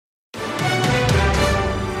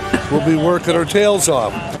We'll be working our tails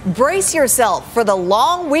off. Brace yourself for the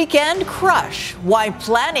long weekend crush. Why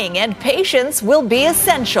planning and patience will be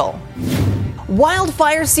essential.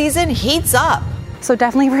 Wildfire season heats up. So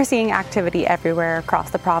definitely we're seeing activity everywhere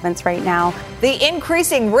across the province right now. The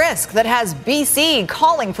increasing risk that has BC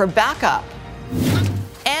calling for backup.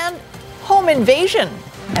 And home invasion.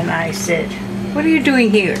 And I said, "What are you doing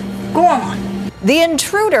here? Go on." The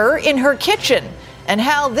intruder in her kitchen and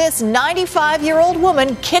how this 95-year-old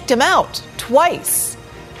woman kicked him out twice.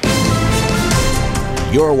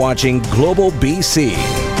 You're watching Global BC.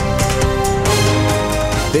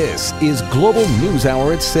 This is Global News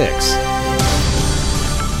Hour at 6.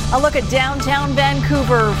 A look at downtown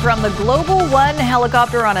Vancouver from the Global One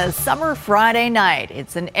helicopter on a summer Friday night.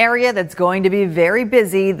 It's an area that's going to be very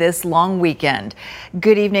busy this long weekend.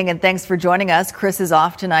 Good evening and thanks for joining us. Chris is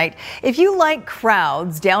off tonight. If you like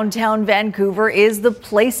crowds, downtown Vancouver is the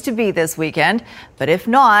place to be this weekend. But if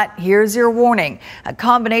not, here's your warning. A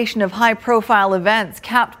combination of high-profile events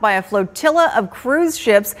capped by a flotilla of cruise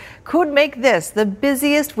ships could make this the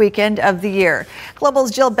busiest weekend of the year.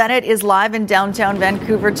 Global's Jill Bennett is live in downtown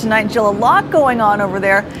Vancouver tonight. Jill, a lot going on over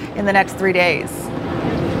there in the next 3 days.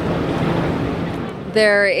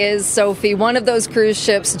 There is, Sophie. One of those cruise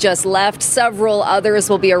ships just left. Several others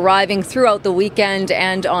will be arriving throughout the weekend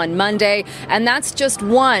and on Monday. And that's just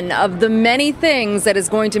one of the many things that is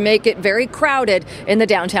going to make it very crowded in the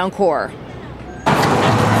downtown core.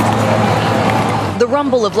 The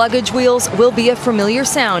rumble of luggage wheels will be a familiar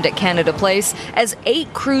sound at Canada Place as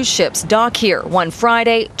 8 cruise ships dock here, one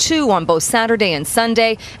Friday, 2 on both Saturday and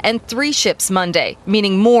Sunday, and 3 ships Monday,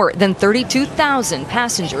 meaning more than 32,000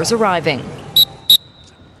 passengers arriving.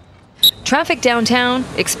 Traffic downtown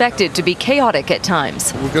expected to be chaotic at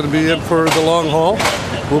times. We're going to be in for the long haul.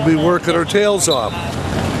 We'll be working our tails off.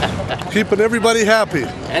 Keeping everybody happy.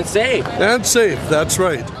 And safe. And safe, that's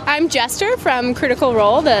right. I'm Jester from Critical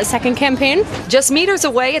Role, the second campaign. Just meters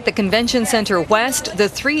away at the Convention Center West, the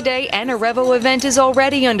 3-day Anarevo event is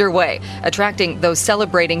already underway, attracting those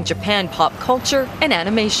celebrating Japan pop culture and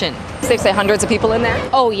animation. They say hundreds of people in there?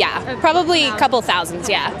 Oh, yeah. Probably a couple thousands,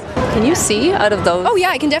 yeah. Can you see out of those? Oh, yeah,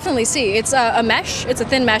 I can definitely see. It's a mesh. It's a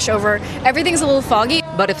thin mesh over. Everything's a little foggy.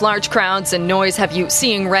 But if large crowds and noise have you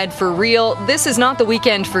seeing red for real, this is not the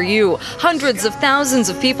weekend for you. Hundreds of thousands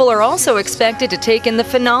of people are also expected to take in the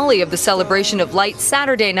finale of the Celebration of Light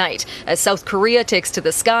Saturday night. As South Korea takes to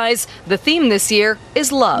the skies, the theme this year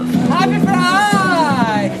is love. Happy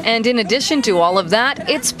Pride! And in addition to all of that,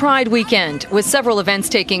 it's Pride weekend, with several events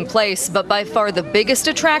taking place, but by far the biggest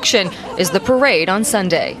attraction is the parade on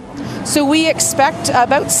Sunday. So we expect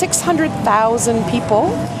about 600,000 people.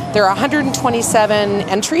 There are 127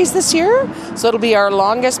 entries this year, so it'll be our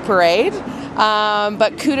longest parade.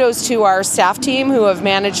 But kudos to our staff team who have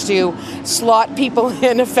managed to slot people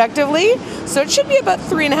in effectively. So it should be about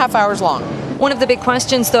 3.5 hours long. One of the big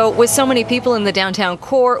questions, though, with so many people in the downtown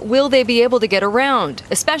core, will they be able to get around,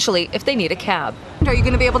 especially if they need a cab? Are you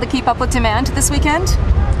going to be able to keep up with demand this weekend?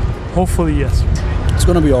 Hopefully, yes. It's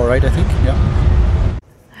going to be all right, I think, yeah.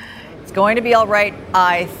 It's going to be all right,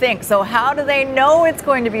 I think. So how do they know it's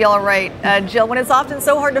going to be all right, Jill, when it's often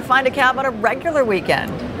so hard to find a cab on a regular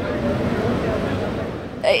weekend?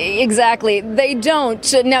 Exactly. They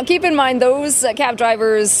don't. Now, keep in mind, those cab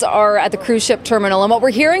drivers are at the cruise ship terminal. And what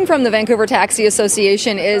we're hearing from the Vancouver Taxi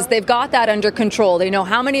Association is they've got that under control. They know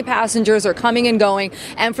how many passengers are coming and going.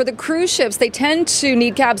 And for the cruise ships, they tend to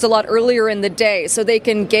need cabs a lot earlier in the day so they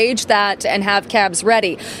can gauge that and have cabs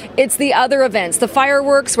ready. It's the other events, the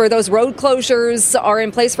fireworks, where those road closures are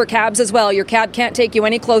in place for cabs as well. Your cab can't take you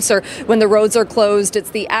any closer when the roads are closed.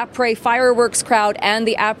 It's the Après fireworks crowd and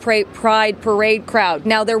the Après Pride parade crowd.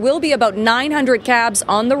 Now, there will be about 900 cabs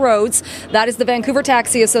on the roads. That is the Vancouver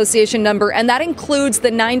Taxi Association number, and that includes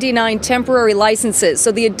the 99 temporary licenses,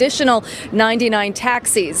 so the additional 99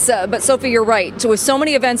 taxis. But Sophie, you're right. So with so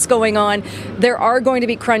many events going on, there are going to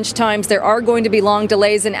be crunch times, there are going to be long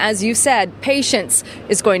delays, and as you said, patience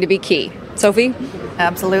is going to be key. Sophie?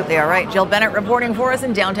 Absolutely. All right. Jill Bennett reporting for us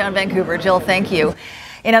in downtown Vancouver. Jill, thank you.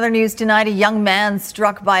 In other news tonight, a young man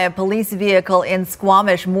struck by a police vehicle in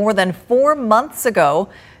Squamish more than 4 months ago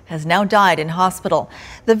has now died in hospital.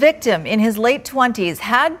 The victim, in his late 20s,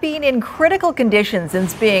 had been in critical condition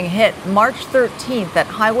since being hit March 13th at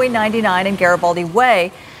Highway 99 and Garibaldi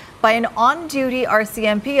Way by an on-duty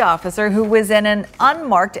RCMP officer who was in an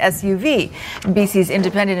unmarked SUV. BC's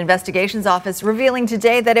Independent Investigations Office revealing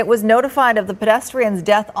today that it was notified of the pedestrian's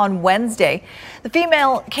death on Wednesday. The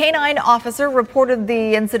female canine officer reported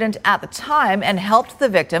the incident at the time and helped the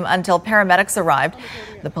victim until paramedics arrived.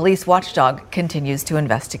 The police watchdog continues to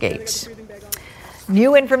investigate.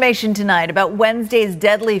 New information tonight about Wednesday's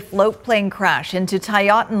deadly float plane crash into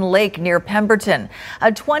Tyotin Lake near Pemberton.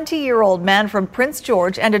 A 20-year-old man from Prince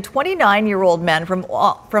George and a 29-year-old man from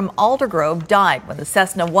Aldergrove died when the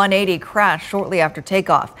Cessna 180 crashed shortly after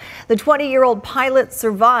takeoff. The 20-year-old pilot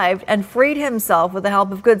survived and freed himself with the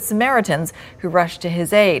help of Good Samaritans who rushed to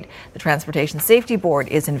his aid. The Transportation Safety Board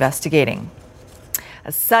is investigating.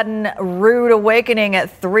 A sudden rude awakening at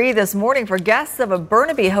 3 this morning for guests of a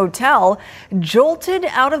Burnaby hotel, jolted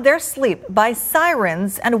out of their sleep by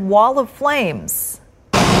sirens and wall of flames.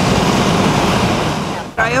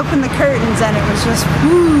 I opened the curtains and it was just,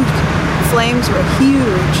 the flames were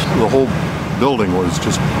huge. The whole building was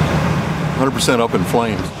just 100% up in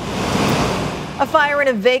flames. A fire in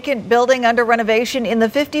a vacant building under renovation in the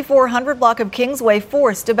 5400 block of Kingsway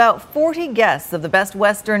forced about 40 guests of the Best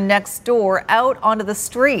Western next door out onto the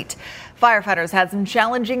street. Firefighters had some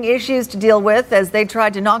challenging issues to deal with as they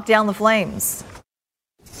tried to knock down the flames.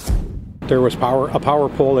 There was a power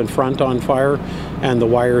pole in front on fire, and the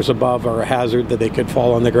wires above are a hazard that they could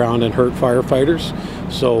fall on the ground and hurt firefighters.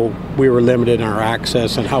 So we were limited in our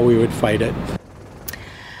access and how we would fight it.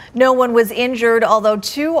 No one was injured, although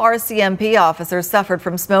 2 RCMP officers suffered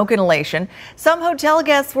from smoke inhalation. Some hotel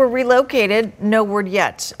guests were relocated. No word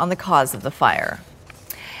yet on the cause of the fire.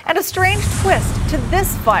 And a strange twist to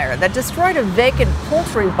this fire that destroyed a vacant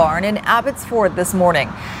poultry barn in Abbotsford this morning.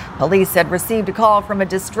 Police had received a call from a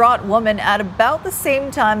distraught woman at about the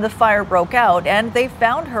same time the fire broke out, and they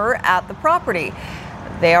found her at the property.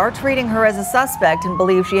 They are treating her as a suspect and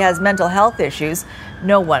believe she has mental health issues.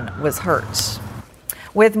 No one was hurt.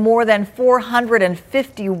 With more than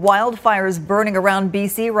 450 wildfires burning around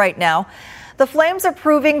BC right now, the flames are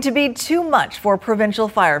proving to be too much for provincial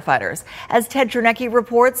firefighters. As Ted Chernecki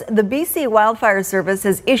reports, the BC Wildfire Service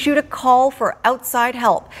has issued a call for outside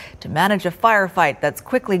help to manage a firefight that's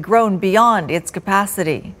quickly grown beyond its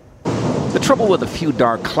capacity. The trouble with a few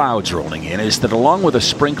dark clouds rolling in is that along with a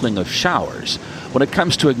sprinkling of showers, when it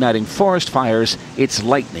comes to igniting forest fires, it's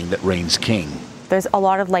lightning that reigns king. There's a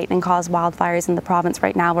lot of lightning-caused wildfires in the province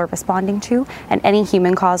right now we're responding to, and any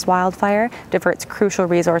human-caused wildfire diverts crucial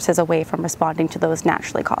resources away from responding to those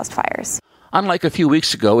naturally caused fires. Unlike a few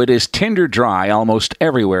weeks ago, it is tinder dry almost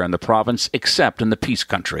everywhere in the province except in the Peace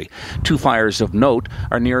Country. 2 fires of note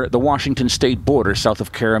are near the Washington state border south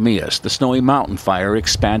of Karameas. The Snowy Mountain fire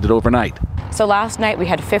expanded overnight. So last night we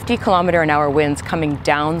had 50-kilometer-an-hour winds coming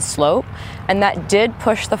down slope, and that did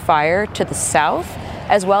push the fire to the south,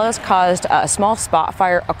 as well as caused a small spot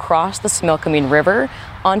fire across the Smilkameen River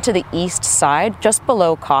onto the east side, just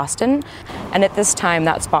below Coston. And at this time,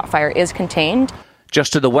 that spot fire is contained.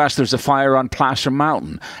 Just to the west, there's a fire on Placer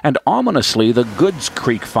Mountain. And ominously, the Goods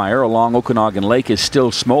Creek fire along Okanagan Lake is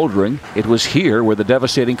still smoldering. It was here where the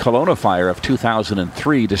devastating Kelowna fire of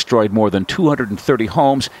 2003 destroyed more than 230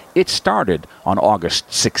 homes. It started on August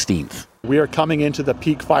 16th. We are coming into the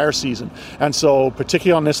peak fire season, and so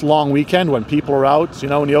particularly on this long weekend when people are out, in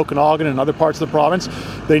the Okanagan and other parts of the province,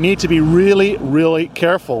 they need to be really, really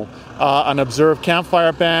careful and observe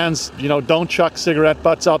campfire bans. Don't chuck cigarette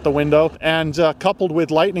butts out the window. And coupled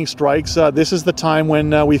with lightning strikes, this is the time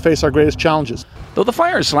when we face our greatest challenges. Though the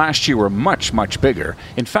fires last year were much, much bigger,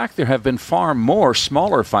 in fact, there have been far more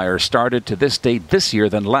smaller fires started to this date this year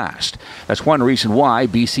than last. That's one reason why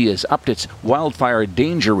BC has upped its wildfire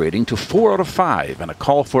danger rating to 4 out of 5 and a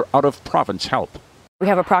call for out-of-province help. We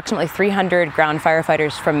have approximately 300 ground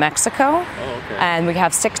firefighters from Mexico, and we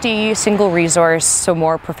have 60 single resource, so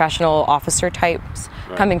more professional officer types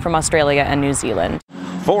coming from Australia and New Zealand.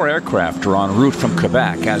 4 aircraft are en route from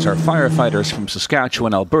Quebec, as are firefighters from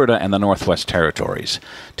Saskatchewan, Alberta, and the Northwest Territories.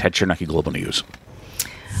 Ted Chernecki, Global News.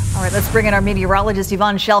 All right, let's bring in our meteorologist,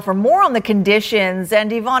 Yvonne Schell, for more on the conditions.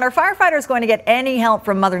 And Yvonne, are firefighters going to get any help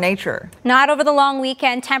from Mother Nature? Not over the long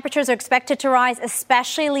weekend. Temperatures are expected to rise,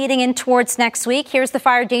 especially leading in towards next week. Here's the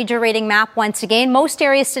fire danger rating map once again. Most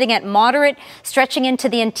areas sitting at moderate, stretching into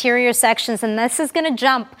the interior sections. And this is going to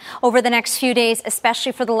jump over the next few days,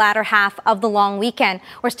 especially for the latter half of the long weekend.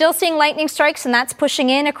 We're still seeing lightning strikes, and that's pushing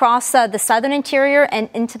in across the southern interior and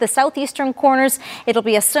into the southeastern corners. It'll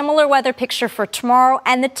be a similar weather picture for tomorrow,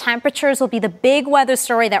 and the temperatures will be the big weather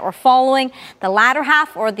story that we're following the latter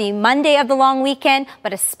half or the Monday of the long weekend,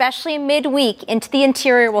 but especially midweek into the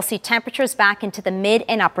interior, we'll see temperatures back into the mid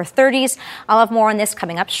and upper 30s. I'll have more on this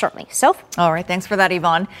coming up shortly. Soph? All right, thanks for that,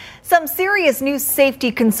 Yvonne. Some serious new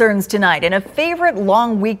safety concerns tonight in a favorite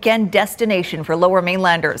long weekend destination for Lower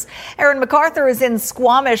Mainlanders. Aaron MacArthur is in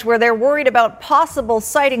Squamish, where they're worried about possible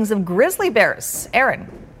sightings of grizzly bears. Aaron.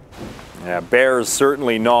 Yeah, bears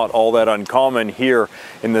certainly not all that uncommon here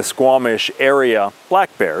in the Squamish area.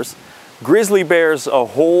 Black bears. Grizzly bears, a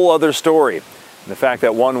whole other story. And the fact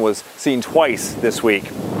that one was seen twice this week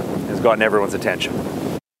has gotten everyone's attention.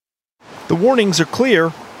 The warnings are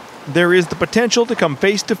clear. There is the potential to come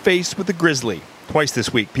face to face with a grizzly. Twice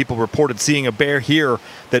this week, people reported seeing a bear here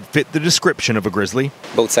that fit the description of a grizzly.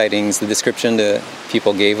 Both sightings, the description the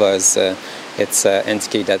people gave us,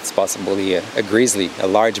 indicate that it's possibly a grizzly, a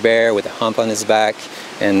large bear with a hump on his back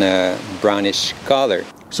and a brownish color.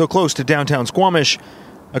 So close to downtown Squamish,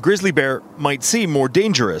 a grizzly bear might seem more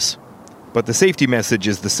dangerous. But the safety message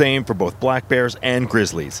is the same for both black bears and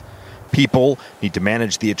grizzlies. People need to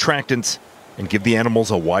manage the attractants and give the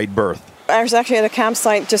animals a wide berth. I was actually at a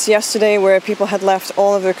campsite just yesterday where people had left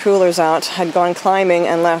all of their coolers out, had gone climbing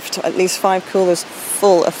and left at least 5 coolers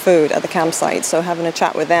full of food at the campsite. So having a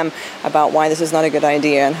chat with them about why this is not a good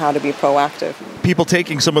idea and how to be proactive. People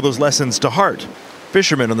taking some of those lessons to heart.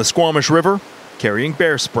 Fishermen on the Squamish River carrying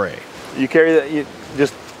bear spray. You carry that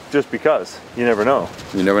just because. You never know.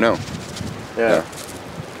 You never know. Yeah.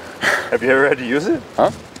 Have you ever had to use it?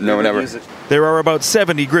 Huh? No, never. There are about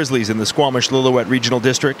 70 grizzlies in the Squamish-Lillooet Regional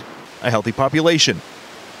District, a healthy population.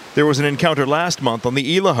 There was an encounter last month on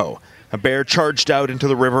the Elaho. A bear charged out into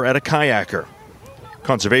the river at a kayaker.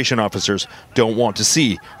 Conservation officers don't want to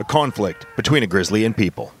see a conflict between a grizzly and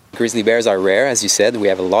people. Grizzly bears are rare, as you said. We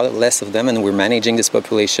have a lot less of them, and we're managing this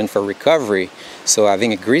population for recovery. So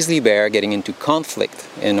having a grizzly bear getting into conflict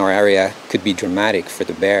in our area could be dramatic for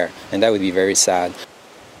the bear, and that would be very sad.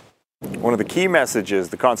 One of the key messages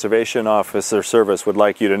the Conservation Officer Service would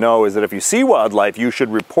like you to know is that if you see wildlife, you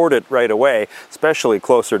should report it right away, especially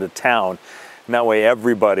closer to town. And that way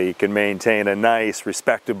everybody can maintain a nice,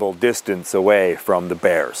 respectable distance away from the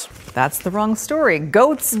bears. That's the wrong story.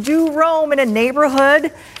 Goats do roam in a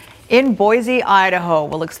neighborhood in Boise, Idaho.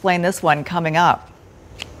 We'll explain this one coming up.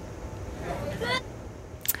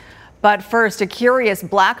 But first, a curious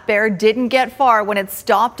black bear didn't get far when it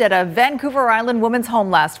stopped at a Vancouver Island woman's home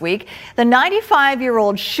last week. The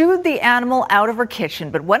 95-year-old shooed the animal out of her kitchen,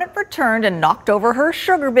 but when it returned and knocked over her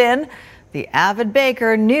sugar bin, the avid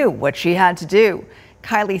baker knew what she had to do.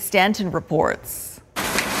 Kylie Stanton reports.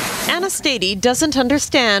 Anna Stady doesn't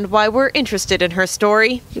understand why we're interested in her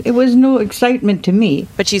story. It was no excitement to me.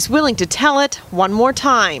 But she's willing to tell it one more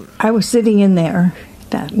time. I was sitting in there,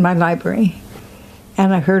 my library,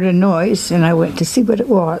 and I heard a noise, and I went to see what it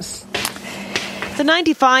was. The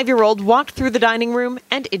 95-year-old walked through the dining room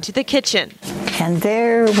and into the kitchen. And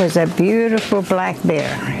there was a beautiful black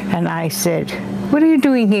bear. And I said, "What are you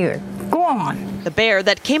doing here? Go on." The bear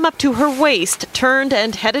that came up to her waist turned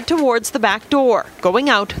and headed towards the back door, going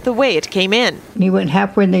out the way it came in. He went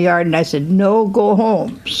halfway in the yard, and I said, "No, go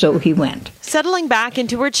home." So he went. Settling back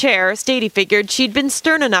into her chair, Stady figured she'd been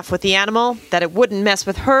stern enough with the animal that it wouldn't mess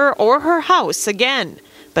with her or her house again.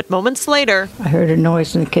 But moments later, I heard a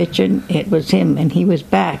noise in the kitchen. It was him, and he was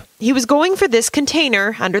back. He was going for this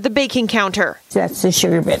container under the baking counter. That's the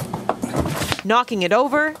sugar bin. Knocking it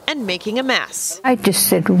over and making a mess. I just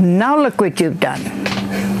said, "Now look what you've done.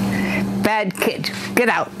 Bad kid, get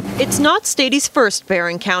out." It's not Stady's first bear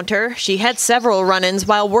encounter. She had several run-ins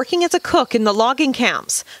while working as a cook in the logging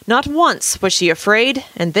camps. Not once was she afraid,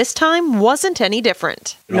 and this time wasn't any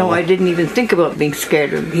different. No, I didn't even think about being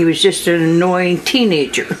scared of him. He was just an annoying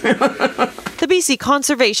teenager. The BC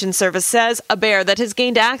Conservation Service says a bear that has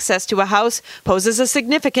gained access to a house poses a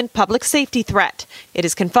significant public safety threat. It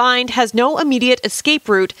is confined, has no immediate escape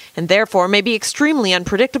route, and therefore may be extremely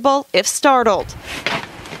unpredictable if startled.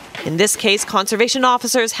 In this case, conservation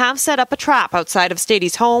officers have set up a trap outside of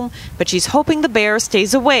Stady's home, but she's hoping the bear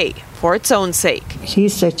stays away for its own sake.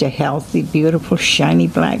 He's such a healthy, beautiful, shiny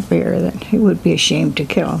black bear that it would be a shame to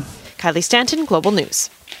kill him. Kylie Stanton, Global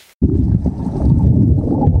News.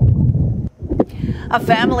 A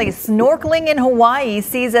family snorkeling in Hawaii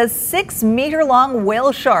sees a 6-meter-long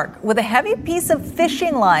whale shark with a heavy piece of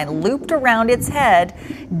fishing line looped around its head,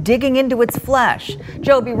 digging into its flesh.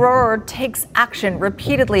 Joby Rohrer takes action,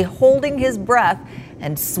 repeatedly holding his breath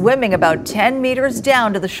and swimming about 10 meters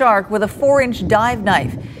down to the shark with a 4-inch dive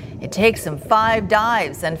knife. It takes him 5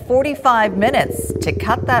 dives and 45 minutes to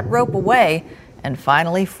cut that rope away and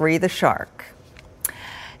finally free the shark.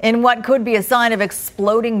 In what could be a sign of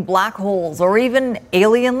exploding black holes or even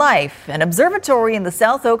alien life, an observatory in the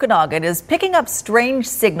South Okanagan is picking up strange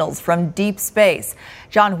signals from deep space.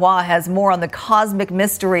 John Hua has more on the cosmic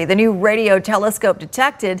mystery the new radio telescope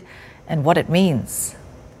detected and what it means.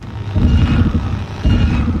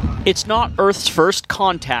 It's not Earth's first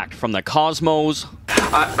contact from the cosmos.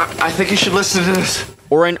 I think you should listen to this.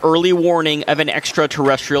 Or an early warning of an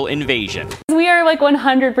extraterrestrial invasion. We are are like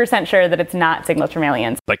 100% sure that it's not signals from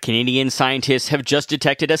aliens. But Canadian scientists have just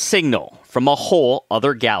detected a signal from a whole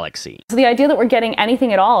other galaxy. So the idea that we're getting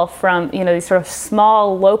anything at all from, these sort of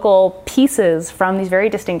small local pieces from these very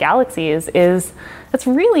distant galaxies that's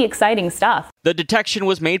really exciting stuff. The detection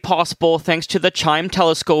was made possible thanks to the CHIME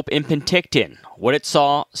telescope in Penticton. What it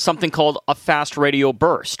saw, something called a fast radio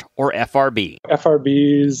burst, or FRB.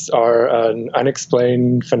 FRBs are an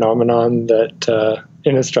unexplained phenomenon that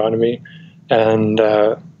in astronomy, and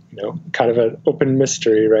kind of an open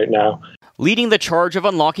mystery right now. Leading the charge of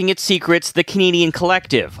unlocking its secrets, the Canadian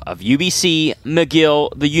Collective of UBC, McGill,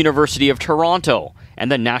 the University of Toronto,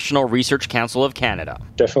 and the National Research Council of Canada.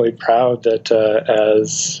 Definitely proud that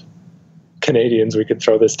as Canadians we could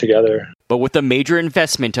throw this together. But with the major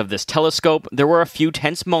investment of this telescope, there were a few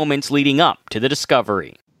tense moments leading up to the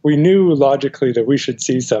discovery. We knew logically that we should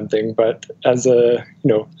see something, but as a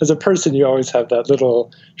person, you always have that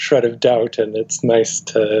little shred of doubt, and it's nice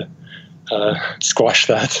to squash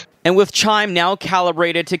that. And with CHIME now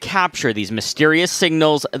calibrated to capture these mysterious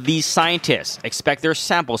signals, these scientists expect their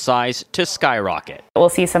sample size to skyrocket. We'll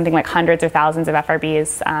see something like hundreds or thousands of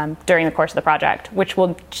FRBs during the course of the project, which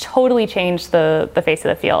will totally change the face of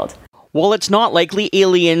the field. While it's not likely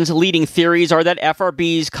aliens, leading theories are that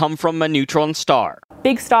FRBs come from a neutron star.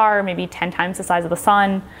 Big star, maybe 10 times the size of the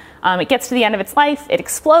sun. It gets to the end of its life, it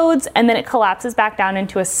explodes, and then it collapses back down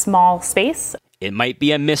into a small space. It might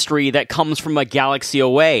be a mystery that comes from a galaxy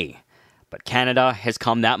away, but Canada has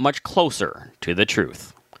come that much closer to the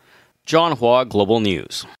truth. John Hua, Global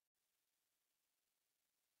News.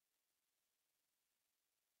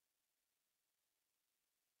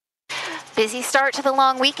 Busy start to the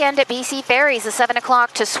long weekend at BC Ferries. The 7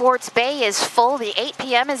 o'clock to Swartz Bay is full. The 8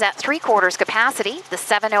 p.m. is at 3/4 capacity. The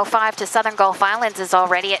 7:05 to Southern Gulf Islands is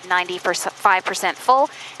already at 95% full.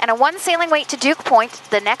 And a one sailing wait to Duke Point.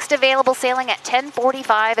 The next available sailing at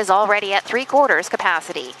 10:45 is already at 3/4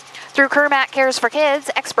 capacity. Through Kermac Cares for Kids,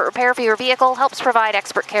 expert repair for your vehicle helps provide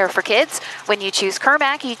expert care for kids. When you choose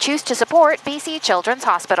Kermac, you choose to support BC Children's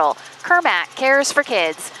Hospital. Kermac Cares for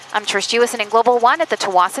Kids. I'm Trish Jewison in Global One at the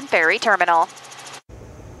Tsawwassen Ferry Terminal.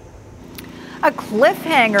 A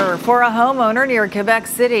cliffhanger for a homeowner near Quebec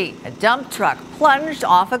City. A dump truck plunged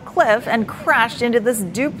off a cliff and crashed into this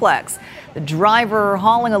duplex. The driver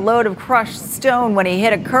hauling a load of crushed stone when he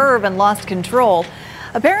hit a curve and lost control.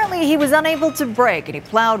 Apparently, he was unable to brake and he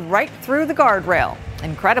plowed right through the guardrail.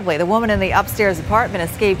 Incredibly, the woman in the upstairs apartment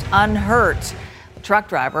escaped unhurt. The truck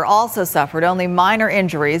driver also suffered only minor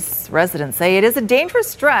injuries. Residents say it is a dangerous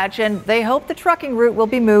stretch and they hope the trucking route will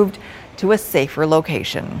be moved to a safer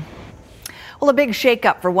location. Well, a big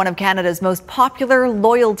shakeup for one of Canada's most popular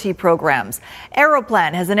loyalty programs.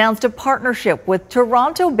 Aeroplan has announced a partnership with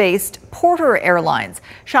Toronto-based Porter Airlines.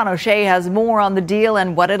 Sean O'Shea has more on the deal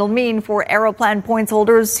and what it'll mean for Aeroplan points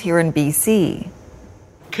holders here in BC.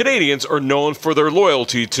 Canadians are known for their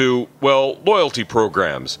loyalty to, loyalty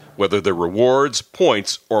programs, whether they're rewards,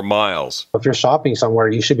 points, or miles. If you're shopping somewhere,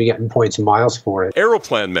 you should be getting points and miles for it.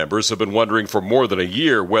 Aeroplan members have been wondering for more than a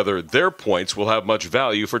year whether their points will have much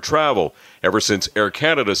value for travel, ever since Air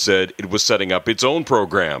Canada said it was setting up its own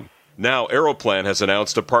program. Now Aeroplan has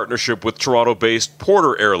announced a partnership with Toronto-based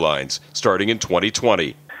Porter Airlines, starting in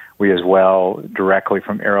 2020. We as well, directly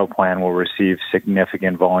from Aeroplan, will receive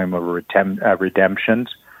significant volume of redemptions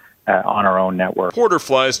on our own network. Porter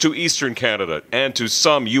flies to Eastern Canada and to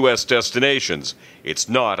some U.S. destinations. It's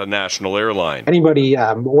not a national airline. Anybody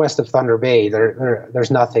west of Thunder Bay,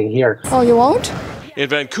 there's nothing here. Oh, you won't? In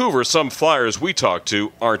Vancouver, some flyers we talked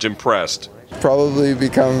to aren't impressed. Probably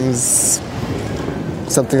becomes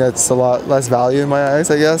something that's a lot less value in my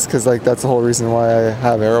eyes, I guess, because that's the whole reason why I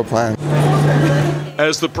have Aeroplan.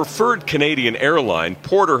 As the preferred Canadian airline,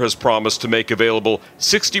 Porter has promised to make available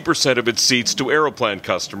 60% of its seats to Aeroplan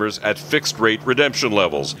customers at fixed-rate redemption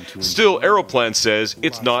levels. Still, Aeroplan says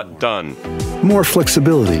it's not done. More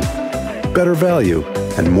flexibility, better value,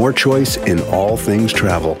 and more choice in all things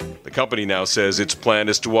travel. The company now says its plan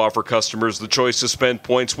is to offer customers the choice to spend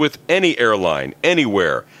points with any airline,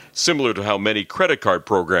 anywhere, similar to how many credit card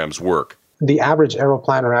programs work. The average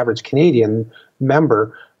Aeroplan or average Canadian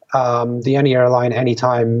member, the any airline,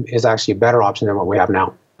 anytime is actually a better option than what we have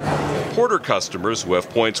now. Porter customers who have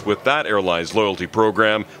points with that airline's loyalty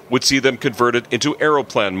program would see them converted into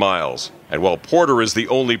Aeroplan miles. And while Porter is the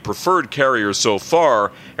only preferred carrier so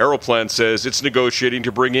far, Aeroplan says it's negotiating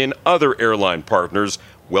to bring in other airline partners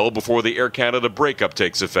well before the Air Canada breakup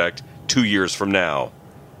takes effect 2 years from now.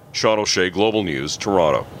 Sean O'Shea, Global News,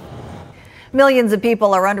 Toronto. Millions of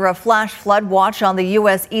people are under a flash flood watch on the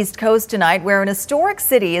U.S. East Coast tonight, where an historic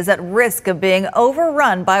city is at risk of being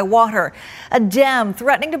overrun by water. A dam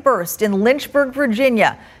threatening to burst in Lynchburg,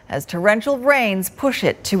 Virginia, as torrential rains push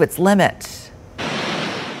it to its limit.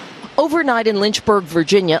 Overnight in Lynchburg,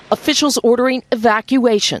 Virginia, officials ordering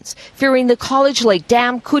evacuations, fearing the College Lake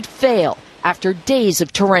Dam could fail after days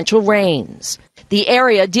of torrential rains. The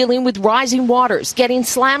area dealing with rising waters, getting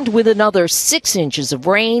slammed with another 6 inches of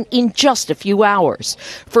rain in just a few hours.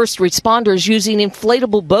 First responders using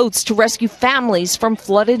inflatable boats to rescue families from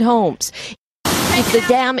flooded homes. If the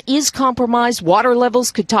dam is compromised, water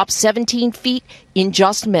levels could top 17 feet in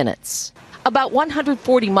just minutes. About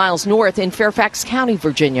 140 miles north in Fairfax County,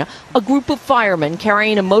 Virginia, a group of firemen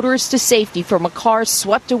carrying a motorist to safety from a car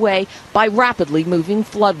swept away by rapidly moving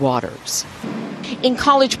floodwaters. In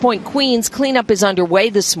College Point, Queens, cleanup is underway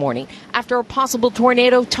this morning after a possible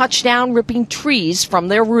tornado touched down, ripping trees from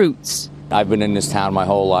their roots. I've been in this town my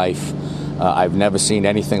whole life. I've never seen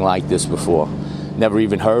anything like this before. Never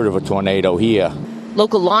even heard of a tornado here.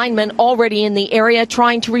 Local linemen already in the area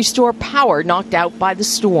trying to restore power knocked out by the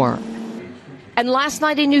storm. And last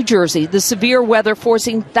night in New Jersey, the severe weather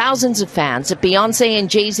forcing thousands of fans at Beyoncé and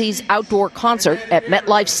Jay-Z's outdoor concert at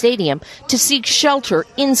MetLife Stadium to seek shelter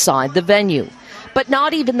inside the venue. But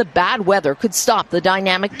not even the bad weather could stop the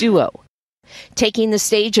dynamic duo. Taking the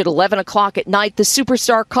stage at 11 o'clock at night, the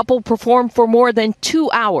superstar couple performed for more than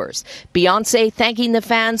 2 hours. Beyoncé thanking the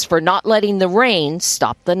fans for not letting the rain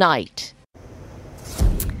stop the night.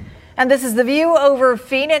 And this is the view over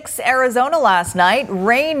Phoenix, Arizona last night.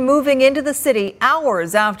 Rain moving into the city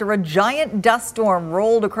hours after a giant dust storm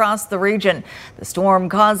rolled across the region. The storm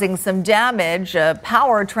causing some damage. A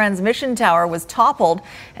power transmission tower was toppled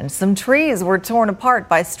and some trees were torn apart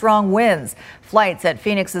by strong winds. Flights at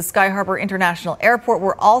Phoenix's Sky Harbor International Airport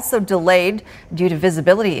were also delayed due to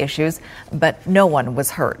visibility issues, but no one was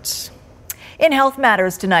hurt. In Health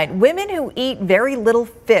Matters tonight, women who eat very little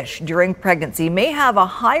fish during pregnancy may have a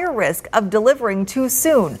higher risk of delivering too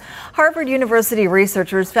soon. Harvard University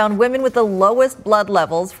researchers found women with the lowest blood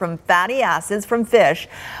levels from fatty acids from fish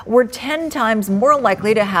were 10 times more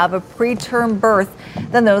likely to have a preterm birth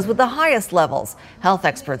than those with the highest levels. Health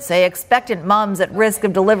experts say expectant moms at risk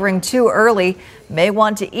of delivering too early may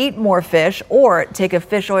want to eat more fish or take a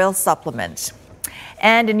fish oil supplement.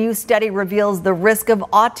 And a new study reveals the risk of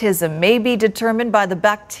autism may be determined by the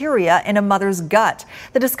bacteria in a mother's gut.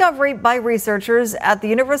 The discovery by researchers at the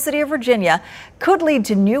University of Virginia could lead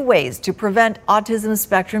to new ways to prevent autism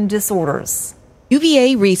spectrum disorders.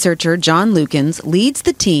 UVA researcher John Lukens leads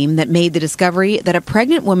the team that made the discovery that a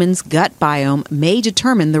pregnant woman's gut biome may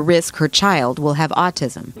determine the risk her child will have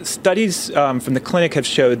autism. Studies from the clinic have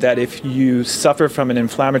showed that if you suffer from an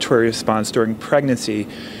inflammatory response during pregnancy,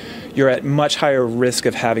 you're at much higher risk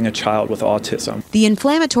of having a child with autism. The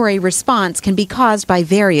inflammatory response can be caused by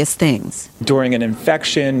various things. During an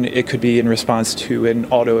infection, it could be in response to an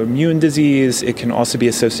autoimmune disease. It can also be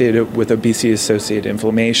associated with obesity-associated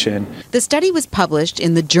inflammation. The study was published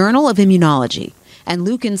in the Journal of Immunology. And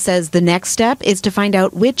Lucan says the next step is to find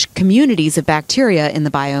out which communities of bacteria in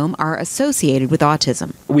the biome are associated with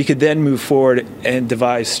autism. We could then move forward and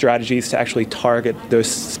devise strategies to actually target those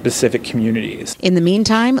specific communities. In the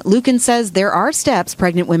meantime, Lucan says there are steps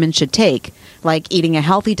pregnant women should take, like eating a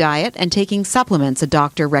healthy diet and taking supplements a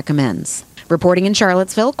doctor recommends. Reporting in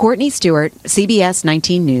Charlottesville, Courtney Stewart, CBS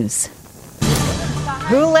 19 News.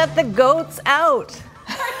 Who let the goats out?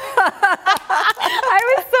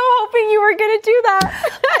 I was so hoping you were going to do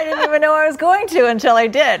that. I didn't even know I was going to until I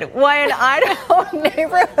did. Why an Idaho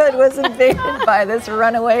neighborhood was invaded by this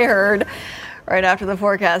runaway herd right after the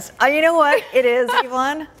forecast. You know what it is,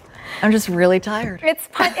 Yvonne? I'm just really tired.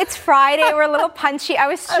 It's Friday. We're a little punchy. I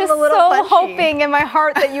was just so hoping in my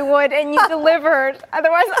heart that you would, and you delivered.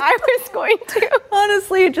 Otherwise, I was going to.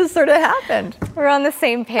 Honestly, it just sort of happened. We're on the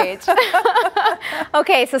same page.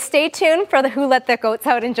 Okay, so stay tuned for the Who Let the Goats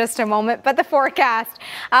Out in just a moment. But the forecast,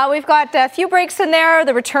 we've got a few breaks in there,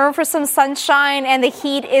 the return for some sunshine, and the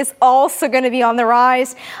heat is also going to be on the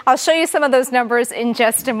rise. I'll show you some of those numbers in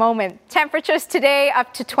just a moment. Temperatures today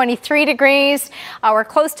up to 23 degrees. We're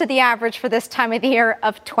close to the average for this time of the year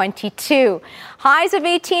of 22. Highs of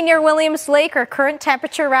 18 near Williams Lake, or current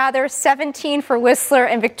temperature rather, 17 for Whistler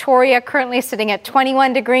and Victoria, currently sitting at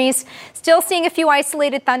 21 degrees. Still seeing a few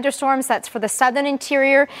isolated thunderstorms. That's for the southern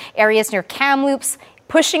interior, areas near Kamloops,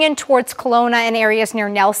 pushing in towards Kelowna and areas near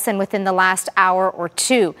Nelson within the last hour or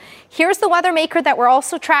two. Here's the weather maker that we're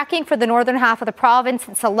also tracking for the northern half of the province.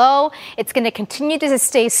 It's a low. It's going to continue to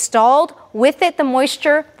stay stalled. With it, the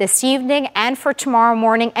moisture this evening and for tomorrow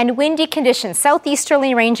morning, and windy conditions,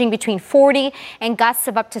 southeasterly ranging between 40 and gusts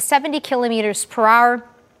of up to 70 kilometers per hour.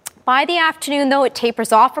 By the afternoon, though, it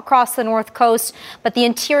tapers off across the north coast, but the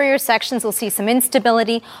interior sections will see some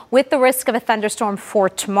instability with the risk of a thunderstorm for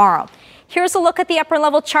tomorrow. Here's a look at the upper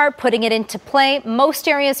level chart, putting it into play. Most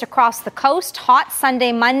areas across the coast, hot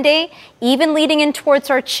Sunday, Monday, even leading in towards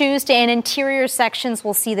our Tuesday, and interior sections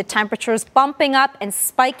will see the temperatures bumping up and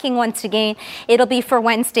spiking once again. It'll be for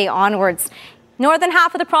Wednesday onwards. Northern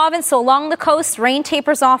half of the province, so along the coast, rain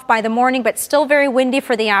tapers off by the morning, but still very windy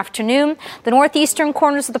for the afternoon. The northeastern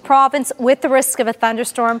corners of the province with the risk of a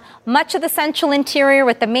thunderstorm. Much of the central interior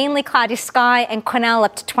with the mainly cloudy sky, and Quesnel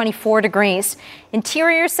up to 24 degrees.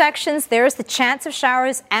 Interior sections, there's the chance of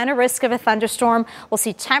showers and a risk of a thunderstorm. We'll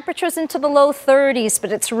see temperatures into the low 30s,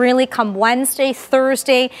 but it's really come Wednesday,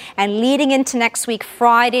 Thursday, and leading into next week,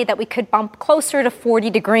 Friday, that we could bump closer to 40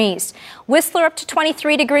 degrees. Whistler up to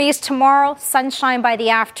 23 degrees tomorrow, sunshine by the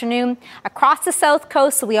afternoon. Across the south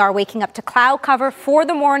coast, we are waking up to cloud cover for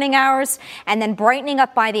the morning hours and then brightening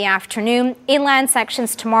up by the afternoon. Inland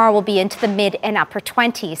sections tomorrow will be into the mid and upper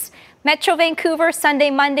 20s. Metro Vancouver, Sunday,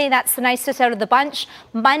 Monday, that's the nicest out of the bunch.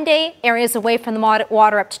 Monday, areas away from the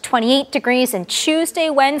water up to 28 degrees. And Tuesday,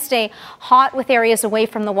 Wednesday, hot with areas away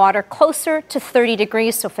from the water closer to 30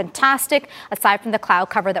 degrees. So fantastic, aside from the cloud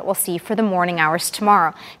cover that we'll see for the morning hours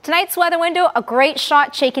tomorrow. Tonight's weather window, a great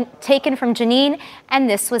shot taken from Janine, and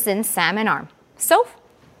this was in Salmon Arm. Soph?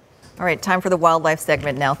 All right, time for the wildlife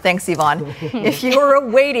segment now. Thanks, Yvonne. If you were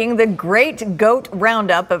awaiting the Great Goat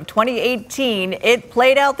Roundup of 2018, it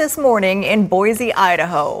played out this morning in Boise,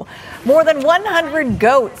 Idaho. More than 100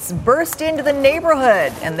 goats burst into the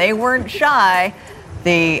neighborhood, and they weren't shy.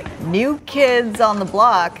 The new kids on the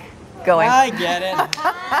block going... I get it.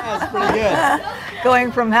 That's pretty good.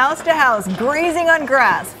 Going from house to house, grazing on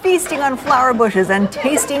grass, feasting on flower bushes, and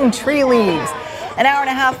tasting tree leaves. An hour and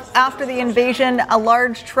a half after the invasion, a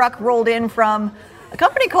large truck rolled in from a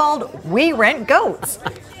company called We Rent Goats.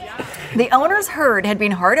 The owner's herd had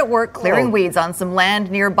been hard at work clearing weeds on some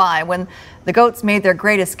land nearby when the goats made their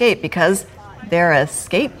great escape, because they're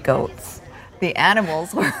escape goats. The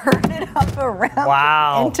animals were herded up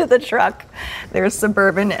around into the truck. Their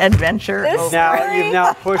suburban adventure. You've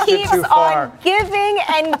now pushed it too far. On giving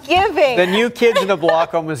and giving. The new kids in the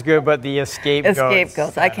block one was good, but the escape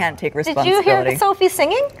goats. I can't take responsibility. Did you hear Sophie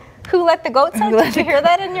singing? Who let the goats out? Did you hear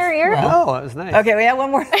that in your ear? No, it was nice. Okay, we have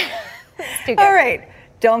one more. All right.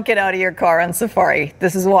 Don't get out of your car on safari.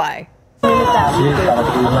 This is why.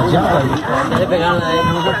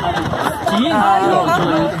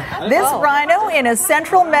 This rhino in a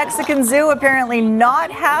central Mexican zoo apparently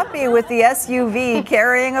not happy with the SUV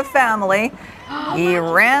carrying a family. He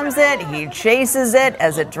rams it, he chases it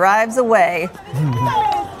as it drives away.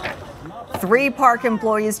 3 park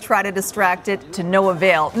employees try to distract it to no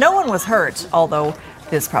avail. No one was hurt, although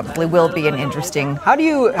this probably will be an interesting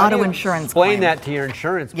auto insurance explain claim. that to your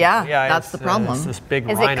insurance? Yeah, that's the problem. It's this big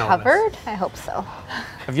Is rhino. it covered? I hope so.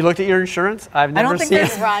 Have you looked at your insurance? I've never seen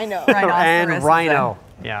there's rhino. And rhino.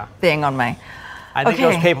 Yeah. Thing on my... I think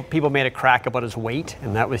those people made a crack about his weight,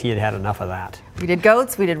 and that was he had had enough of that. We did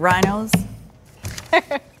goats, we did rhinos.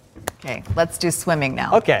 Okay, let's do swimming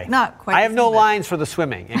now. Okay. Not quite. I have no lines for the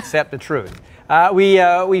swimming, except the truth.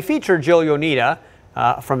 We featured Jill Yonita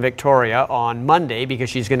from Victoria on Monday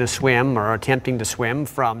because she's going to swim, or attempting to swim,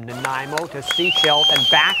 from Nanaimo to Sechelt and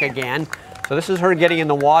back again. So this is her getting in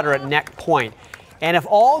the water at Neck Point. And if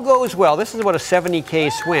all goes well, this is about a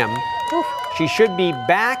 70K swim. She should be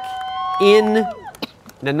back in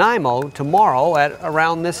Nanaimo tomorrow at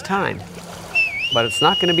around this time. But it's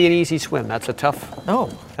not going to be an easy swim. That's a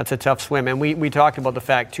tough swim. And we talked about the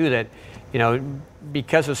fact, too, that,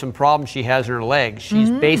 because of some problems she has in her legs,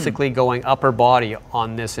 she's basically going upper body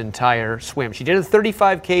on this entire swim. She did a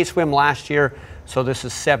 35K swim last year, so this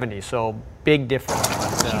is 70. So big difference.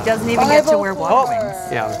 She doesn't even get to wear water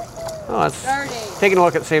wings. Yeah. Oh, that's taking a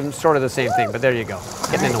look at sort of the same thing, but there you go.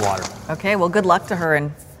 Getting in the water. Okay, well, good luck to her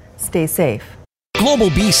and stay safe. Global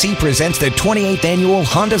BC presents the 28th annual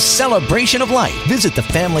Honda Celebration of Life. Visit the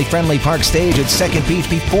family-friendly park stage at Second Beach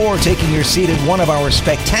before taking your seat at one of our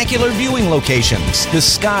spectacular viewing locations. The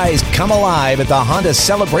skies come alive at the Honda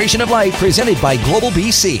Celebration of Life presented by Global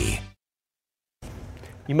BC.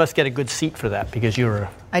 You must get a good seat for that because you're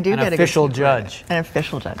an official judge. An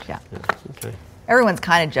official judge, yeah. Okay. Everyone's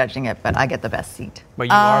kind of judging it, but I get the best seat. But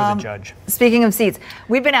you are the judge. Speaking of seats,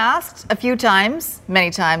 we've been asked a few times,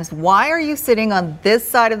 many times, why are you sitting on this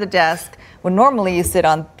side of the desk when normally you sit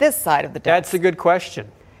on this side of the desk? That's a good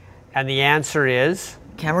question. And the answer is?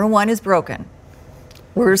 Camera 1 is broken.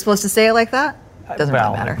 We're supposed to say it like that? Doesn't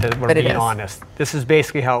really matter. We're but being it is. honest. This is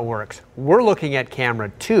basically how it works. We're looking at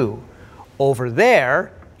camera 2. Over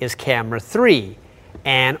there is camera 3.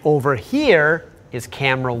 And over here is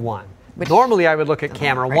camera 1. Normally I would look at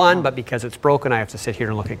camera 1, but because it's broken, I have to sit here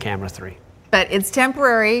and look at camera 3. But it's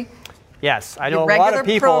temporary. Yes, I know a lot of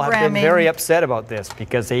people have been very upset about this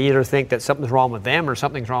because they either think that something's wrong with them or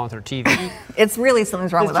something's wrong with their TV. It's really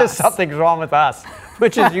something's wrong with us. It's just something's wrong with us,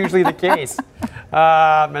 which is usually the case.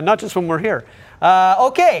 And not just when we're here.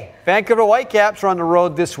 Okay, Vancouver Whitecaps are on the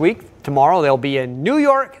road this week. Tomorrow they'll be in New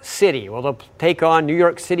York City. Well, they'll take on New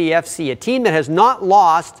York City FC, a team that has not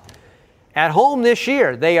lost at home this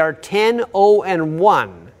year. They are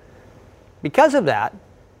 10-0-1. Because of that,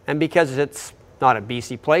 and because it's not a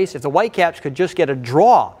BC place, if the Whitecaps could just get a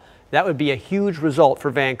draw, that would be a huge result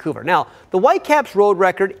for Vancouver. Now, the Whitecaps' road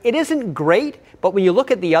record, it isn't great, but when you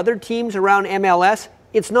look at the other teams around MLS,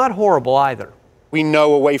 it's not horrible either. We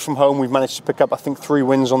know away from home we've managed to pick up, I think, 3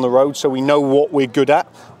 wins on the road, so we know what we're good at.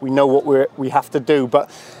 We know what we have to do, but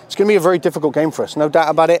it's going to be a very difficult game for us, no doubt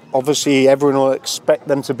about it. Obviously, everyone will expect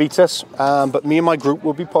them to beat us, but me and my group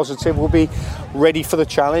will be positive. We'll be ready for the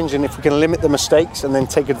challenge, and if we can limit the mistakes and then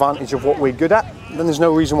take advantage of what we're good at, then there's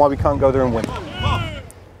no reason why we can't go there and win.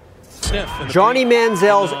 Johnny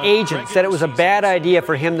Manziel's agent said it was a bad idea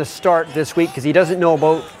for him to start this week because he doesn't know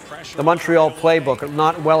about the Montreal playbook,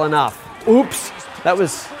 not well enough. Oops, that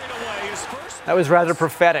was rather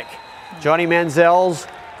prophetic. Johnny Manziel's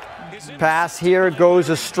pass here goes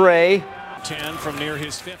astray. 10 from near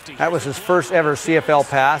his 50. That was his first ever CFL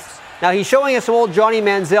pass. Now he's showing us some old Johnny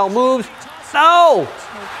Manziel moves. No!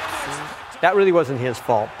 That really wasn't his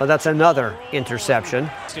fault, but that's another interception.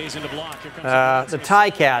 The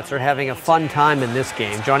Ticats are having a fun time in this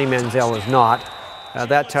game. Johnny Manziel is not.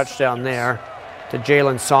 That touchdown there to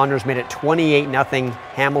Jalen Saunders made it 28-0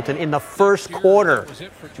 Hamilton in the first quarter.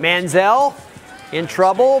 Manziel in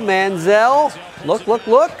trouble. Manziel,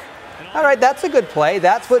 look. All right, that's a good play.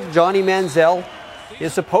 That's what Johnny Manziel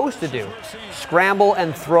is supposed to do. Scramble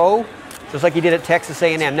and throw, just like he did at Texas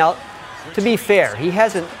A&M. Now, to be fair, he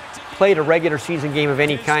hasn't played a regular season game of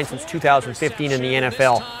any kind since 2015 in the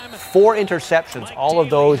NFL. 4 interceptions, all of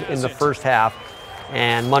those in the first half.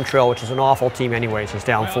 And Montreal, which is an awful team anyways, is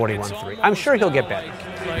down 41-3. I'm sure he'll get better.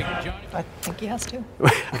 I think he has to.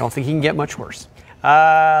 I don't think he can get much worse. The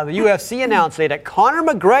UFC announced today that Conor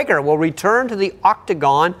McGregor will return to the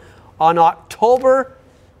Octagon on October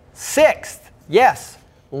 6th. Yes,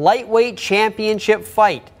 lightweight championship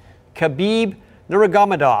fight. Khabib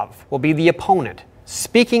Nurmagomedov will be the opponent.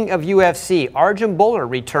 Speaking of UFC, Arjun Bhullar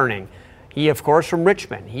returning. He, of course, from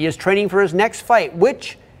Richmond. He is training for his next fight,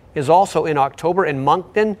 which is also in October in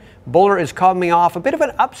Moncton. Bhullar is coming off a bit of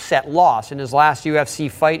an upset loss in his last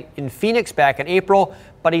UFC fight in Phoenix back in April,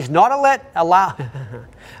 but he's not about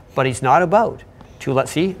to let,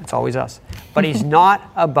 see, it's always us, but he's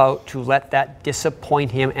not about to let that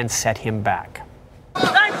disappoint him and set him back.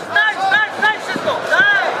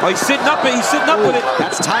 Oh, he's sitting up with it.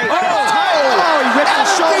 That's tight. Oh, he ripped his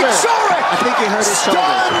shoulder. I think he hurt his shoulder.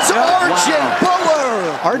 Stuns Arjun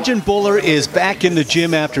Bhullar. Arjun Bhullar is back in the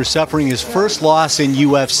gym after suffering his first loss in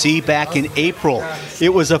UFC back in April. It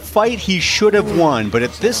was a fight he should have won, but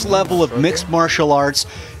at this level of mixed martial arts,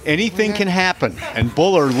 anything can happen, and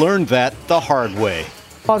Bhullar learned that the hard way.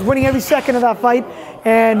 I was winning every second of that fight,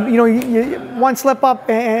 and one slip up,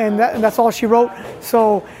 and that's all she wrote.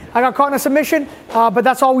 So I got caught in a submission, but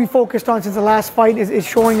that's all we focused on since the last fight is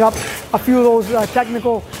showing up a few of those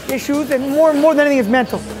technical issues, and more than anything, it's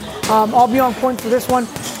mental. I'll be on point for this one,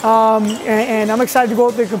 and I'm excited to go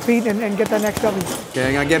out there, compete, and get that next W.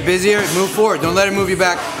 Okay, gotta get busier, move forward. Don't let it move you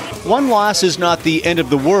back. One loss is not the end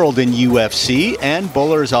of the world in UFC, and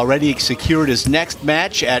Bhullar has already secured his next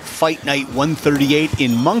match at Fight Night 138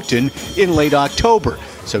 in Moncton in late October.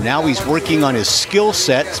 So now he's working on his skill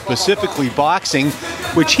set, specifically boxing,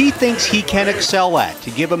 which he thinks he can excel at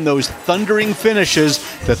to give him those thundering finishes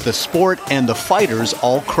that the sport and the fighters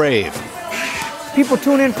all crave. People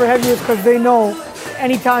tune in for heavyweights because they know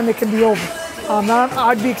anytime it can be over.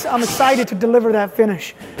 I'm excited to deliver that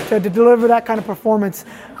finish, to deliver that kind of performance.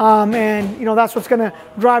 And, you know, that's what's going to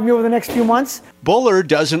drive me over the next few months. Buller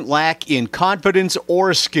doesn't lack in confidence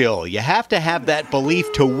or skill. You have to have that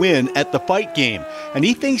belief to win at the fight game. And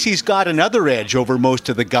he thinks he's got another edge over most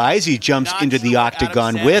of the guys he jumps into the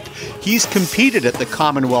octagon with. He's competed at the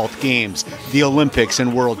Commonwealth Games, the Olympics,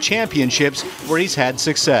 and World Championships where he's had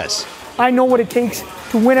success. I know what it takes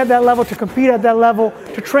to win at that level, to compete at that level,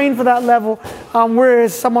 to train for that level,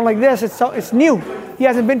 whereas someone like this, it's new. He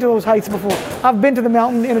hasn't been to those heights before. I've been to the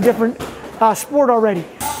mountain in a different sport already.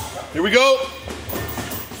 Here we go.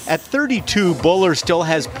 At 32, Buller still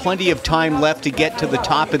has plenty of time left to get to the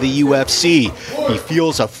top of the UFC. He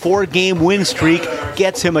feels a 4-game win streak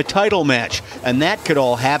gets him a title match, and that could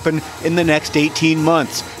all happen in the next 18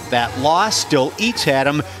 months. That loss still eats at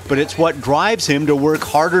him, but it's what drives him to work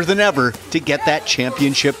harder than ever to get that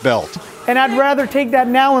championship belt. And I'd rather take that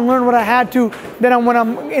now and learn what I had to than when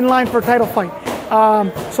I'm in line for a title fight.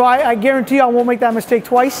 So I guarantee you I won't make that mistake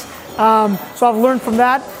twice. So I've learned from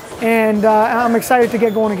that, and I'm excited to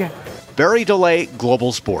get going again. Barry DeLay,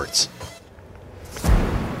 Global Sports.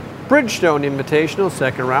 Bridgestone Invitational,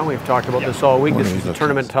 second round. We've talked about this all week. This is the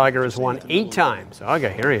tournament Tiger has won 8 times.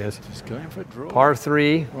 Okay, here he is. Just going for a draw. Par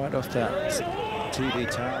 3. Right off that TD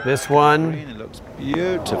tower. This one. It looks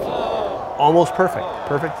beautiful. Almost perfect.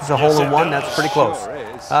 Perfect. It's a hole-in-one. That's pretty close.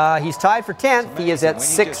 He's tied for 10th. He is at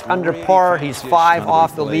 6 under par. He's 5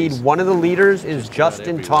 off the lead. One of the leaders is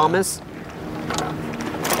Justin Thomas.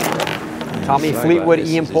 Tommy Fleetwood,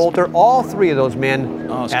 Ian Poulter, all 3 of those men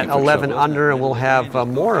at 11 under, and we'll have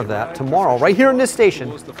more of that tomorrow, right here on this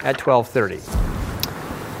station at 12:30.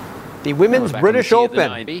 The Women's British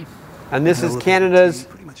Open, and this is Canada's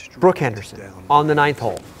Brooke Henderson on the 9th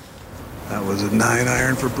hole. That was a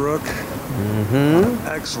 9-iron for Brooke. Mm-hmm.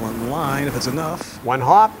 Excellent line, if it's enough. One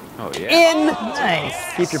hop. Oh, yeah. In.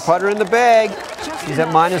 Nice. Keep your putter in the bag. She's at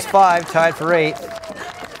 -5, tied for 8th.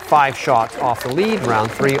 5 shots off the lead.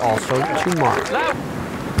 Round 3 also tomorrow.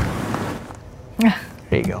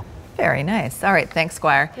 There you go. Very nice. All right, thanks,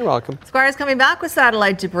 Squire. You're welcome. Squire's coming back with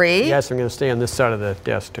satellite debris. Yes, I'm going to stay on this side of the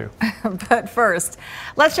desk, too. But first,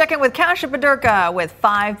 let's check in with Kasia Badurka with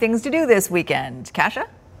 5 things to do this weekend. Kasia?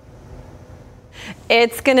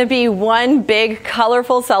 It's going to be one big,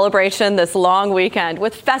 colorful celebration this long weekend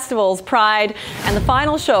with festivals, pride, and the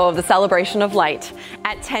final show of the Celebration of Light.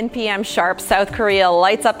 At 10 p.m. sharp, South Korea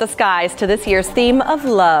lights up the skies to this year's theme of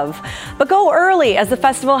love. But go early, as the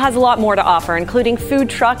festival has a lot more to offer, including food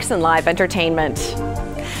trucks and live entertainment.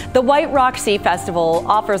 The White Rock Sea Festival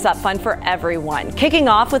offers up fun for everyone, kicking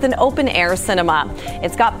off with an open-air cinema.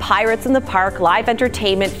 It's got pirates in the park, live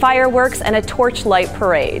entertainment, fireworks, and a torchlight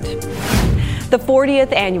parade. The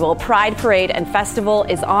 40th annual Pride Parade and Festival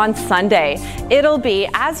is on Sunday. It'll be,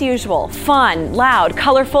 as usual, fun, loud,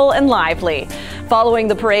 colorful, and lively. Following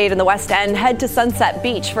the parade in the West End, head to Sunset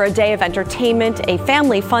Beach for a day of entertainment, a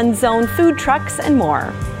family fun zone, food trucks, and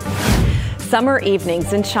more. Summer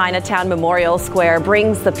evenings in Chinatown Memorial Square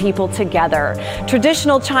brings the people together.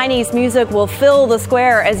 Traditional Chinese music will fill the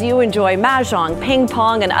square as you enjoy mahjong, ping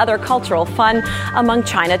pong, and other cultural fun among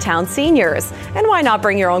Chinatown seniors. And why not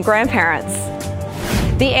bring your own grandparents?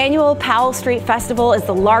 The annual Powell Street Festival is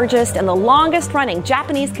the largest and the longest-running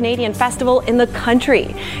Japanese-Canadian festival in the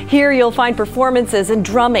country. Here you'll find performances in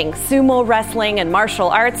drumming, sumo wrestling, and martial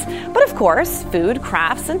arts. But of course, food,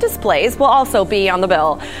 crafts, and displays will also be on the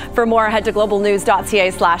bill. For more, head to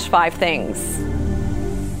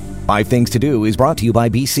globalnews.ca/5things. 5 Things to Do is brought to you by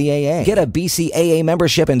BCAA. Get a BCAA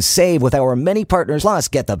membership and save with our many partners. Plus,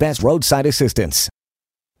 get the best roadside assistance.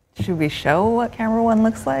 Should we show what camera 1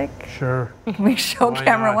 looks like? Sure. Can we show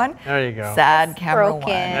camera 1? There you go. Sad camera 1.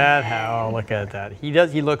 Oh, look at that. He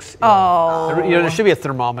looks. Oh. There should be a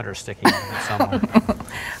thermometer sticking in it somewhere.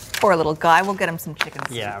 Poor little guy. We'll get him some chicken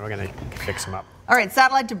soup. Yeah, we're going to fix him up. All right,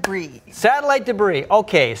 satellite debris. Satellite debris.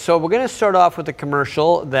 Okay, so we're going to start off with a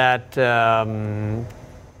commercial that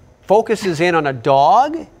focuses in on a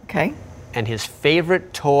dog. Okay. And his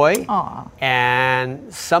favorite toy. Aww.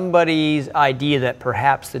 And somebody's idea that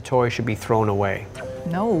perhaps the toy should be thrown away.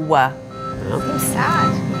 No. Seems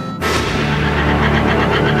sad.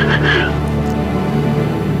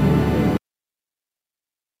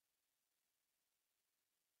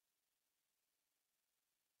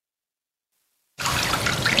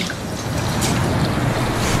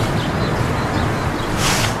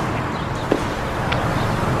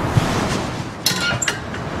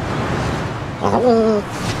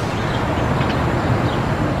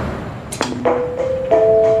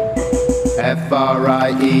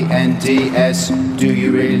 Friends, do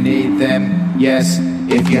you really need them? Yes.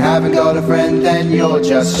 If you haven't got a friend, then you're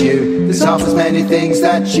just you. There's half as many things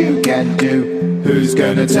that you can do. Who's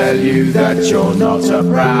gonna tell you that you're not a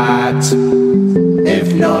brat?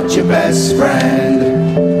 If not your best friend.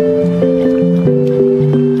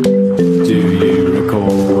 Do you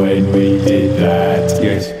recall when we did that?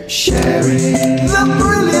 Yes. Sharing the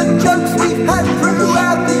brilliant jokes we've had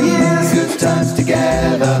throughout the years. Good times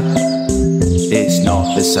together. It's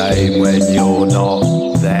not the same when you're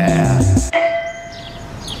not there.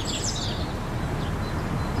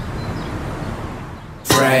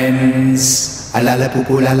 Friends, a la la poo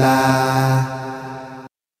poo la la.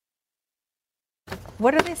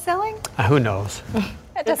 What are they selling? Who knows?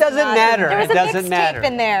 It doesn't matter. There was It a doesn't mixtape matter.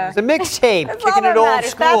 in there. It's a mixtape, That's kicking all it that old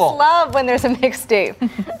matters. school. That's love when there's a mixtape.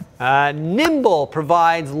 Nimble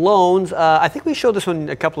provides loans. I think we showed this one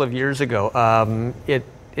a couple of years ago. It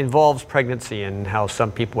involves pregnancy and how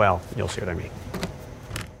some people, well, you'll see what I mean.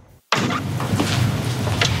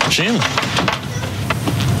 Jim.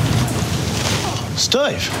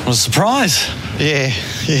 Steve. What a surprise. Yeah,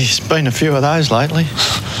 there's been a few of those lately.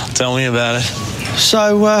 Tell me about it.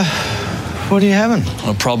 So, what are you having?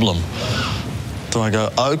 A problem. Do I go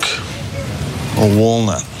oak or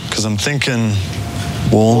walnut? Because I'm thinking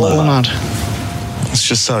walnut. It's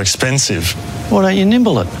just so expensive. Why don't you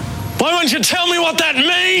nimble it? Why won't you tell me what that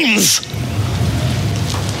means?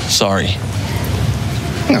 Sorry.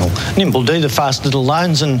 Well, Nimble do the fast little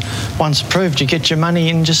loans, and once approved, you get your money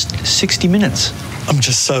in just 60 minutes. I'm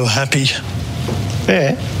just so happy.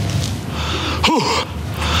 Yeah.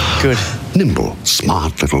 Good. Nimble,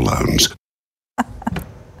 smart little loans.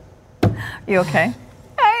 You okay?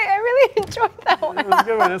 I really enjoyed that one. It was a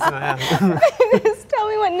good one, isn't it? Just tell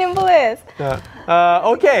me what nimble is.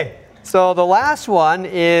 Okay. So the last one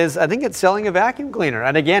is, I think it's selling a vacuum cleaner.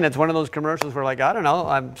 And again, it's one of those commercials where like, I don't know,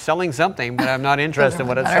 I'm selling something, but I'm not interested in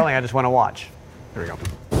what it's selling. I just want to watch. Here we go.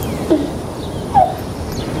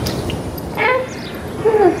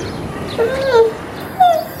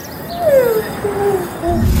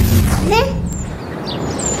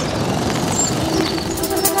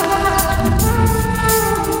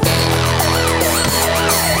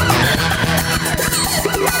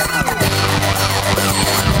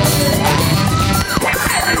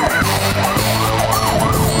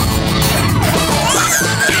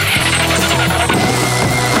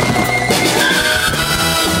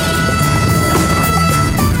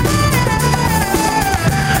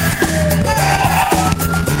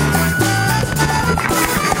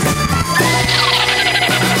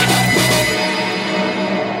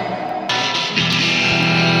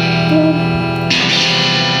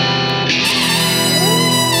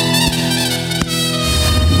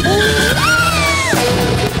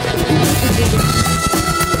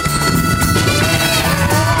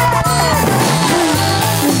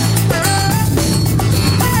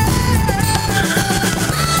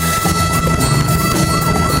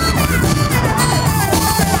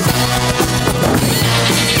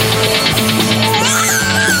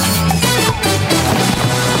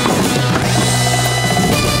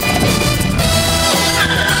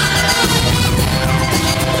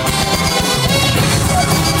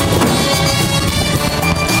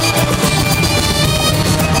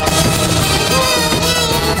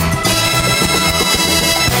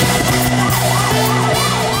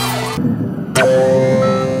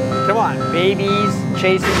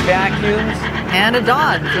 Chasing vacuums. And a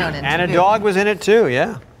dog doing it. And a dog was in it too,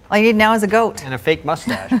 yeah. All you need now is a goat. And a fake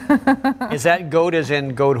mustache. Is that goat as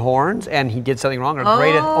in goat horns and he did something wrong,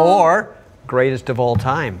 or greatest of all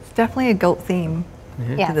time? It's definitely a goat theme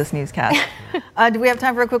to this newscast. Do we have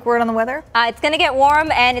time for a quick word on the weather? It's going to get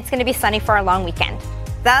warm and it's going to be sunny for a long weekend.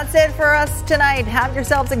 That's it for us tonight. Have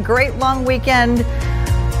yourselves a great long weekend.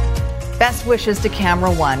 Best wishes to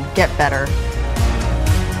Camera One. Get better.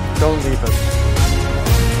 Don't leave us.